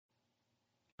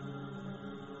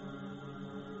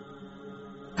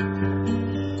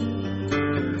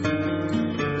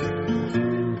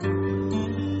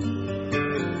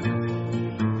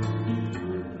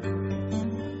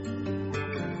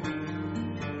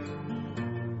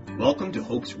Welcome to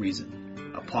Hope's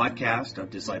Reason, a podcast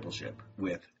of discipleship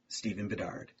with Stephen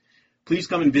Bedard. Please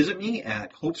come and visit me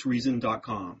at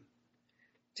hopesreason.com.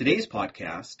 Today's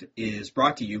podcast is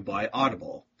brought to you by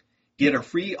Audible. Get a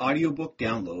free audiobook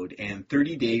download and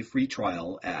 30-day free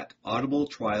trial at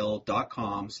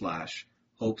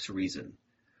audibletrial.com/hopesreason.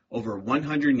 Over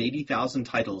 180,000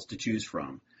 titles to choose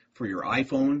from for your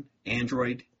iPhone,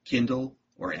 Android, Kindle,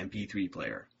 or MP3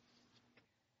 player.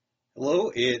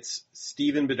 Hello, it's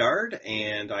Stephen Bedard,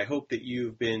 and I hope that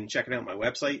you've been checking out my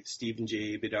website,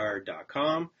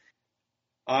 stephenjbedard.com.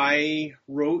 I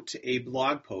wrote a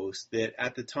blog post that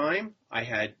at the time I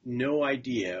had no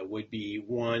idea would be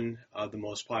one of the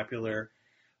most popular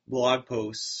blog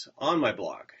posts on my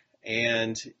blog,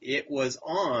 and it was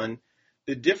on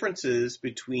the differences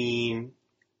between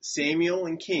Samuel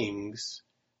and Kings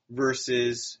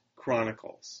versus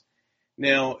Chronicles.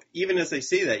 Now, even as I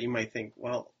say that, you might think,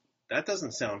 well, that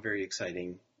doesn't sound very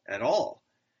exciting at all.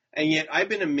 And yet I've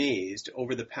been amazed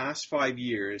over the past 5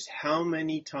 years how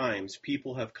many times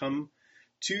people have come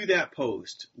to that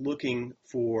post looking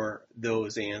for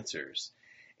those answers.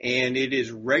 And it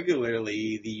is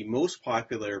regularly the most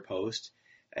popular post,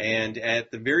 and at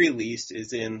the very least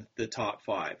is in the top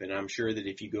 5. And I'm sure that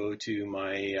if you go to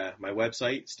my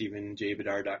website,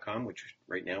 stephenjbedard.com, which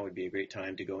right now would be a great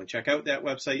time to go and check out that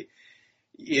website,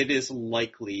 it is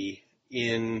likely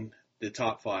in the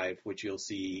top 5, which you'll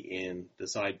see in the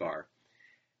sidebar.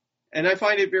 And I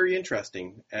find it very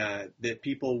interesting that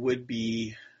people would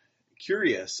be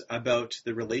curious about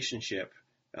the relationship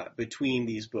between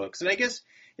these books. And I guess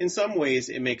in some ways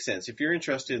it makes sense. If you're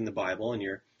interested in the Bible and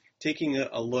you're taking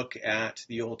a look at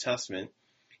the Old Testament,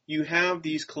 you have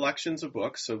these collections of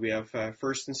books. So we have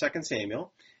 1st and 2nd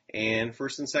Samuel and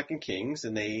 1st and 2nd Kings,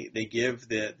 and they give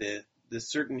the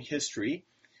certain history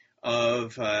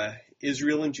of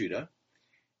Israel and Judah.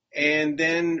 And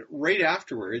then right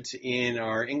afterwards in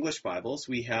our English Bibles,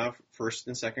 we have 1st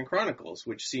and 2nd Chronicles,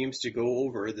 which seems to go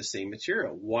over the same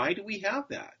material. Why do we have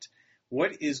that?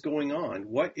 What is going on?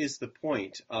 What is the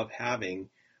point of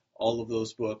having all of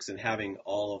those books and having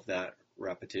all of that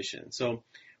repetition? So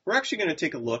we're actually going to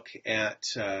take a look at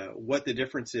what the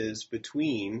difference is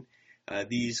between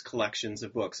these collections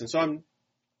of books. And so I'm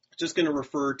just going to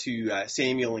refer to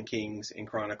Samuel and Kings and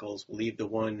Chronicles. We'll leave the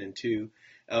 1 and 2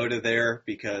 out of there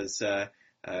because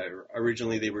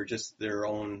originally they were just their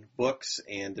own books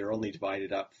and they're only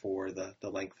divided up for the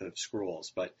length of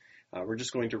scrolls. But we're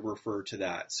just going to refer to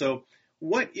that. So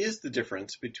what is the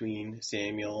difference between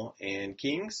Samuel and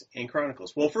Kings and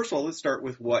Chronicles? Well, first of all, let's start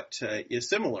with what is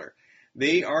similar.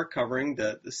 They are covering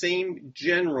the same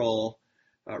general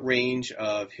range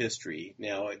of history.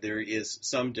 Now, there is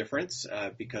some difference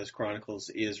because Chronicles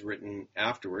is written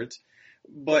afterwards,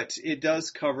 but it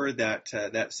does cover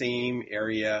that same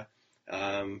area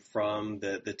from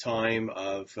the time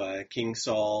of King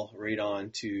Saul right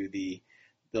on to the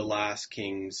last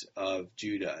kings of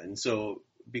Judah. And so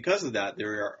because of that,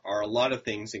 there are a lot of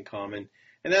things in common.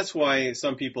 And that's why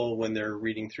some people, when they're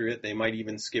reading through it, they might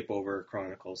even skip over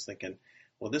Chronicles thinking,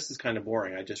 well, this is kind of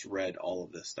boring. I just read all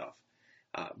of this stuff.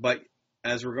 But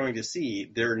as we're going to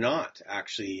see, they're not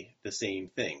actually the same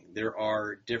thing. There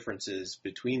are differences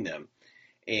between them.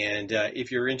 And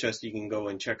if you're interested, you can go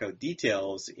and check out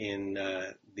details in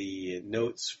the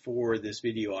notes for this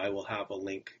video. I will have a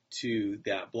link to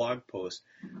that blog post.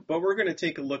 But we're going to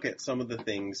take a look at some of the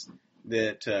things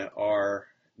that are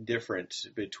different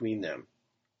between them.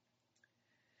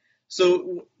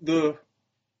 So the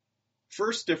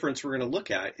first difference we're going to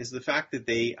look at is the fact that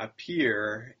they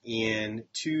appear in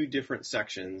 2 different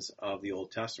sections of the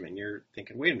Old Testament. You're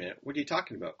thinking, wait a minute, what are you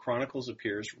talking about? Chronicles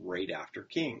appears right after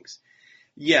Kings.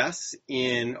 Yes,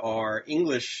 in our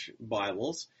English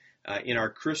Bibles, in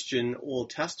our Christian Old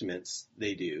Testaments,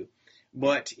 they do.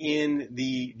 But in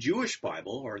the Jewish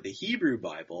Bible or the Hebrew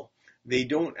Bible, they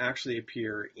don't actually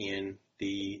appear in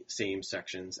the same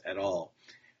sections at all.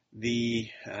 The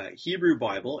Hebrew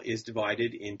Bible is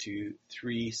divided into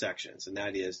 3 sections, and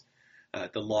that is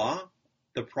the law,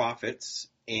 the prophets,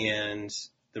 and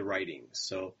the writings.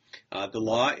 So the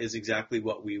law is exactly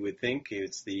what we would think.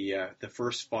 It's the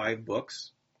first 5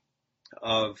 books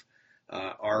of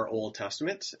our Old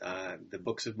Testament, the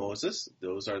books of Moses.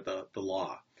 Those are the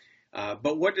law.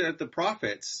 But what are the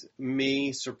prophets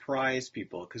may surprise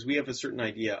people, because we have a certain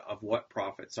idea of what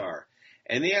prophets are.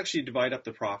 And they actually divide up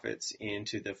the prophets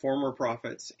into the former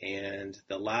prophets and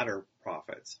the latter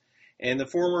prophets. And the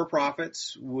former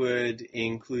prophets would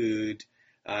include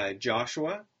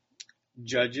Joshua,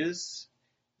 Judges,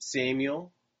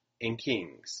 Samuel, and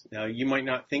Kings. Now, you might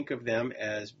not think of them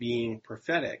as being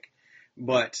prophetic,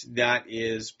 but that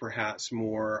is perhaps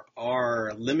more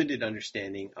our limited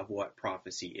understanding of what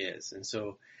prophecy is. And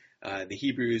so the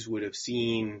Hebrews would have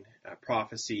seen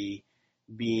prophecy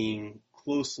being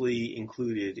closely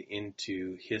included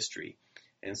into history.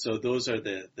 And so those are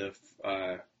the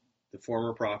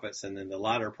former prophets, and then the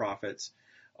latter prophets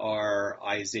are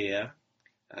Isaiah,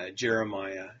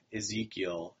 Jeremiah,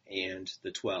 Ezekiel, and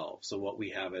the 12. So what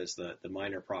we have as the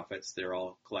minor prophets, they're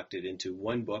all collected into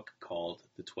one book called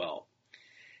the 12.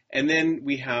 And then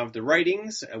we have the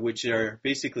writings, which are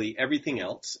basically everything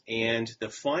else, and the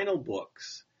final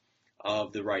books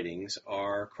of the writings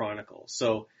are Chronicles.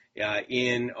 So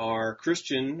in our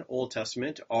Christian Old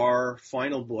Testament, our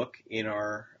final book in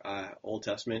our Old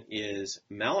Testament is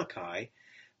Malachi,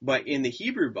 but in the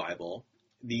Hebrew Bible,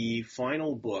 the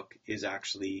final book is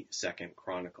actually 2nd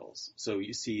Chronicles. So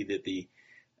you see that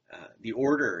the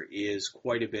order is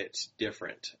quite a bit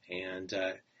different, and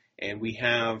we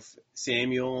have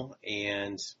Samuel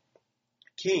and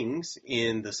Kings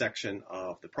in the section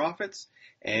of the prophets,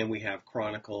 and we have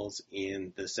Chronicles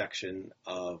in the section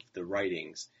of the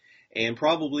writings. And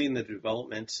probably in the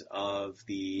development of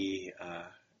the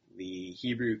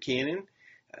Hebrew canon,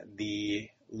 the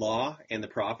law and the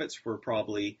prophets were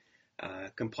probably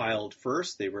compiled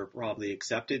first. They were probably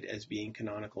accepted as being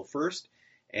canonical first,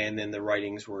 and then the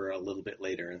writings were a little bit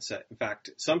later. And so, in fact,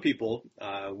 some people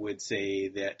would say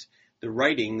that the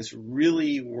writings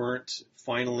really weren't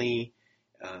finally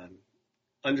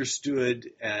understood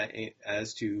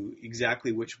as to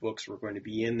exactly which books were going to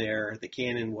be in there. The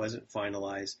canon wasn't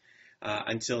finalized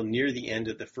until near the end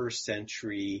of the 1st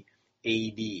century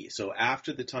AD. So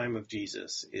after the time of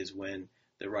Jesus is when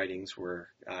the writings were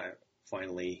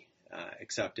finally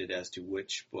accepted as to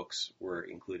which books were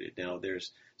included. Now,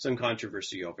 there's some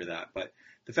controversy over that, but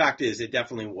the fact is it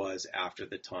definitely was after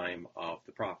the time of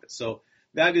the prophets. So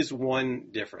that is one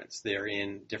difference. They're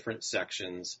in different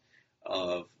sections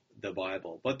of the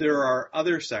Bible, but there are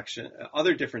other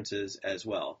differences as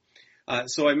well.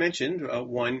 So I mentioned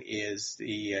one is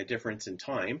the difference in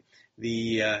time.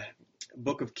 The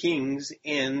Book of Kings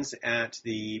ends at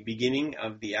the beginning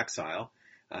of the exile.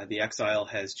 The exile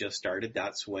has just started.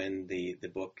 That's when the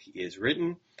book is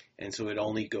written, and so it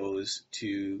only goes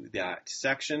to that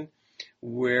section,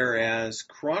 whereas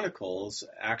Chronicles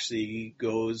actually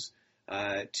goes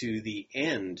to the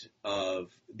end of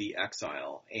the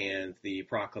exile and the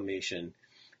proclamation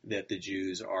that the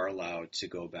Jews are allowed to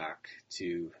go back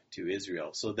to Israel.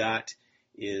 So that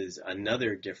is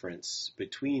another difference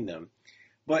between them.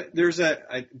 But there's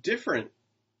a different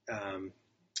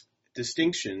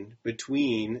distinction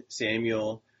between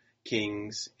Samuel,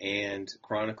 Kings, and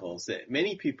Chronicles that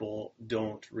many people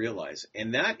don't realize,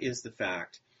 and that is the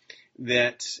fact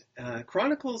that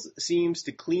Chronicles seems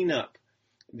to clean up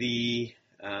the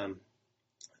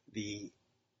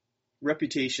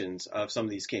reputations of some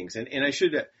of these kings. And I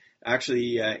should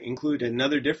actually include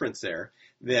another difference there,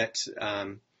 that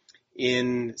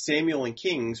in Samuel and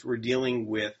Kings, we're dealing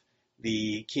with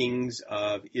the kings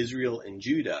of Israel and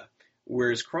Judah,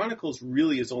 whereas Chronicles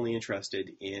really is only interested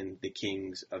in the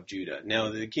kings of Judah.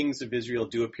 Now, the kings of Israel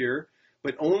do appear,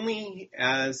 but only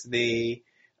as they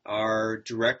are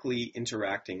directly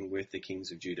interacting with the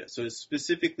kings of Judah. So it's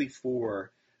specifically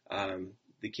for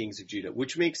the kings of Judah,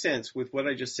 which makes sense with what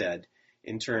I just said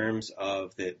in terms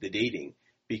of the dating,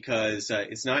 because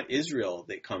it's not Israel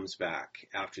that comes back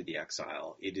after the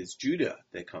exile. It is Judah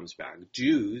that comes back.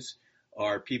 Jews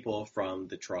are people from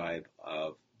the tribe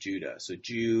of Judah. So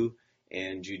Jew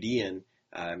and Judean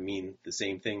mean the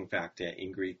same thing. In fact,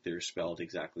 in Greek, they're spelled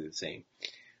exactly the same.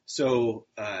 So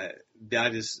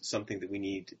that is something that we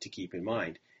need to keep in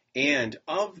mind. And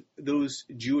of those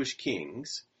Jewish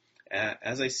kings,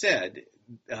 as I said,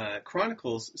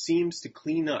 Chronicles seems to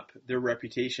clean up their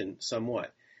reputation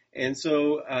somewhat. And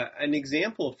so an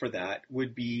example for that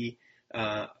would be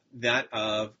that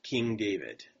of King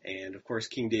David. And of course,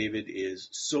 King David is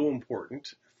so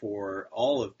important for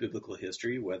all of biblical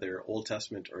history, whether Old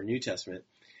Testament or New Testament.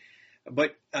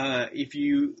 But if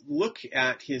you look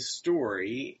at his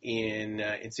story in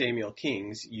Samuel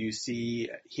Kings, you see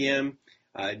him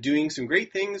doing some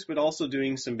great things, but also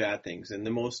doing some bad things. And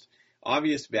the most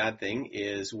obvious bad thing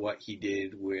is what he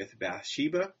did with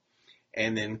Bathsheba,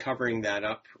 and then covering that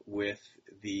up with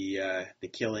the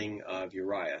killing of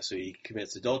Uriah. So he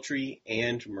commits adultery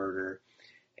and murder,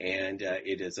 and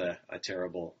it is a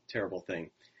terrible, terrible thing.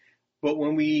 But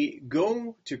when we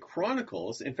go to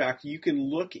Chronicles, in fact, you can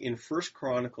look in 1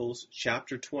 Chronicles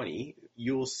chapter 20,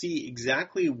 you'll see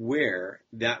exactly where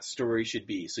that story should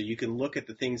be. So you can look at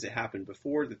the things that happened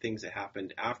before, the things that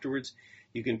happened afterwards.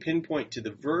 You can pinpoint to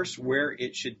the verse where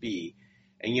it should be.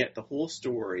 And yet the whole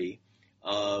story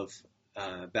of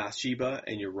Bathsheba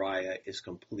and Uriah is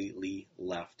completely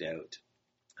left out.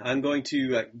 I'm going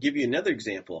to give you another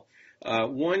example.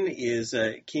 One is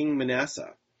King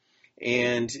Manasseh.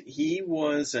 And he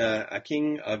was a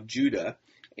king of Judah,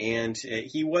 and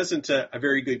he wasn't a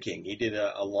very good king. He did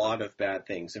a lot of bad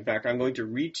things. In fact, I'm going to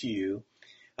read to you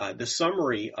the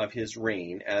summary of his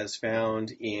reign as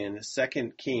found in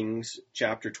 2 Kings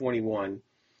chapter 21,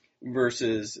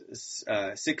 verses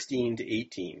 16 to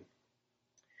 18.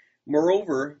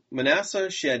 Moreover, Manasseh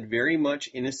shed very much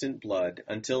innocent blood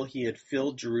until he had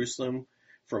filled Jerusalem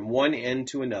from one end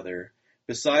to another,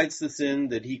 besides the sin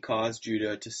that he caused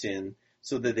Judah to sin,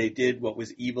 so that they did what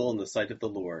was evil in the sight of the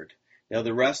Lord. Now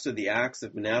the rest of the acts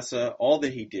of Manasseh, all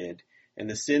that he did, and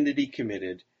the sin that he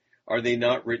committed, are they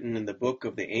not written in the book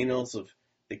of the annals of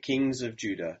the kings of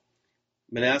Judah?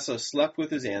 Manasseh slept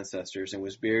with his ancestors and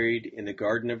was buried in the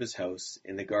garden of his house,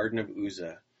 in the garden of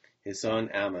Uzzah. His son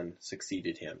Amon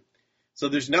succeeded him. So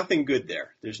there's nothing good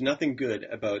there. There's nothing good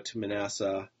about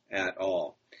Manasseh at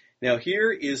all. Now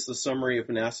here is the summary of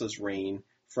Manasseh's reign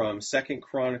from 2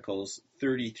 Chronicles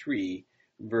 33,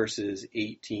 verses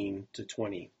 18 to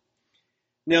 20.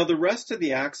 Now the rest of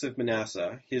the acts of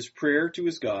Manasseh, his prayer to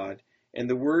his God, and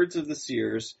the words of the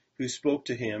seers who spoke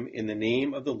to him in the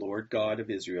name of the Lord God of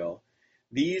Israel,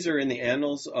 these are in the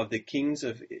annals of the kings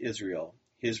of Israel.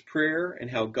 His prayer and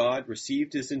how God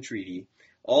received his entreaty,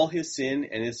 all his sin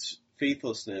and his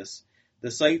faithlessness, the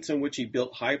sites on which he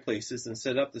built high places and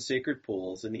set up the sacred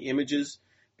poles and the images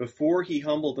before he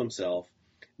humbled himself,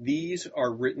 these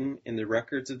are written in the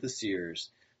records of the seers.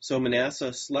 So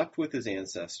Manasseh slept with his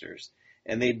ancestors,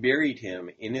 and they buried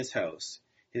him in his house.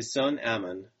 His son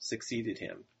Amon succeeded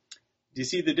him. Do you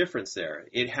see the difference there?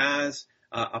 It has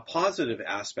a positive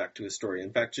aspect to his story.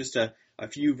 In fact, just a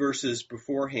few verses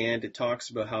beforehand, it talks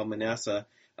about how Manasseh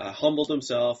humbled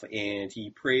himself and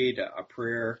he prayed a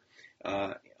prayer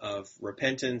of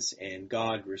repentance, and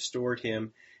God restored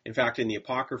him. In fact, in the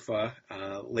Apocrypha,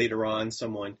 later on,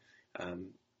 someone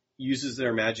uses their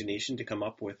imagination to come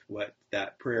up with what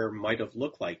that prayer might have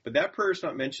looked like. But that prayer is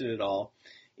not mentioned at all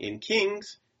in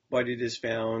Kings, but it is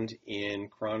found in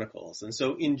Chronicles. And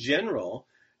so in general,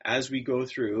 as we go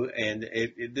through, and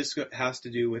this has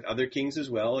to do with other kings as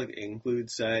well, it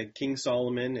includes King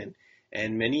Solomon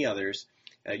and many others,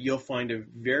 you'll find a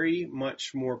very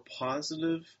much more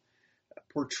positive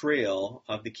portrayal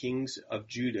of the kings of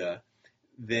Judah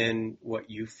than what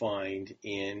you find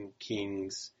in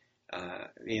Kings,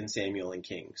 in Samuel and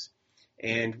Kings.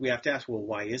 And we have to ask, well,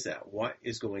 why is that? What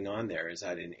is going on there? Is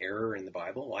that an error in the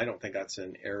Bible? Well, I don't think that's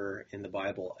an error in the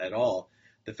Bible at all.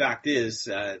 The fact is,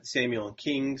 Samuel and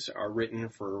Kings are written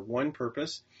for one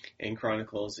purpose, and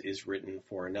Chronicles is written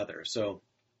for another. So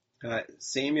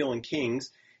Samuel and Kings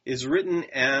is written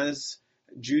as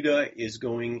Judah is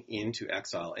going into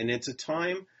exile. And it's a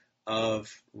time of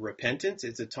repentance.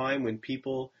 It's a time when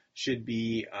people should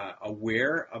be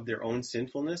aware of their own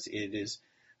sinfulness. It is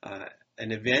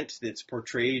an event that's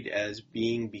portrayed as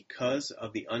being because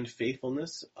of the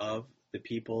unfaithfulness of the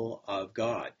people of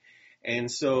God.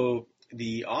 And so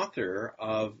the author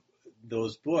of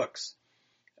those books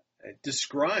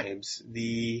describes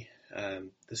the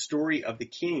story of the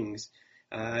kings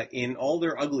in all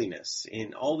their ugliness,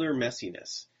 in all their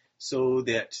messiness, so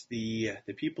that the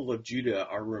people of Judah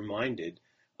are reminded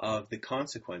of the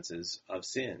consequences of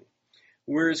sin.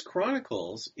 Whereas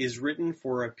Chronicles is written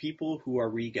for a people who are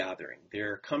regathering.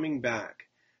 They're coming back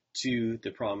to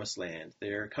the Promised Land.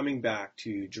 They're coming back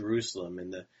to Jerusalem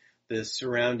and the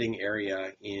surrounding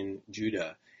area in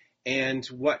Judah. And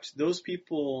what those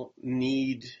people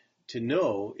need to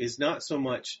know is not so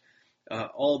much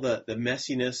all the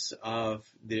messiness of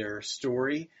their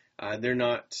story. They're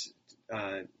not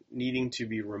needing to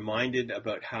be reminded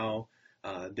about how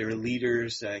their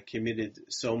leaders committed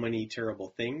so many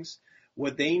terrible things.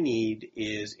 What they need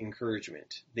is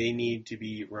encouragement. They need to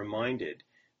be reminded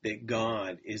that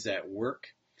God is at work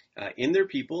in their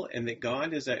people and that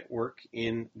God is at work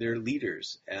in their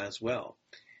leaders as well.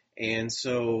 And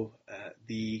so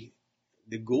the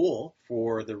goal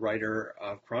for the writer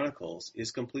of Chronicles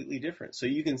is completely different. So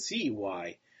you can see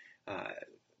why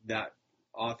that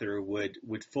author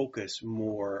would focus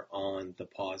more on the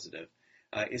positive.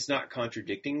 It's not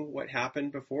contradicting what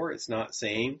happened before. It's not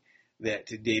saying that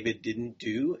David didn't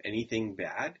do anything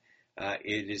bad.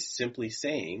 It is simply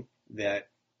saying that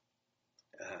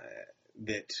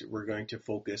that we're going to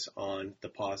focus on the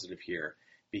positive here,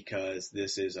 because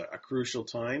this is a crucial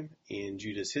time in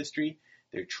Judah's history.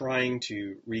 They're trying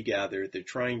to regather. They're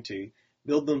trying to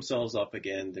build themselves up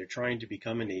again. They're trying to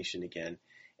become a nation again,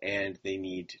 and they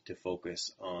need to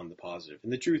focus on the positive.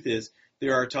 And the truth is,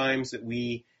 there are times that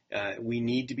we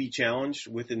need to be challenged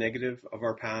with the negative of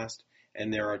our past,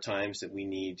 and there are times that we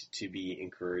need to be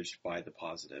encouraged by the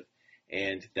positive.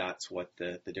 And that's what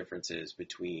the difference is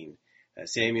between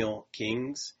Samuel,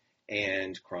 Kings,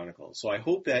 and Chronicles. So I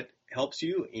hope that helps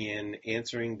you in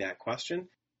answering that question.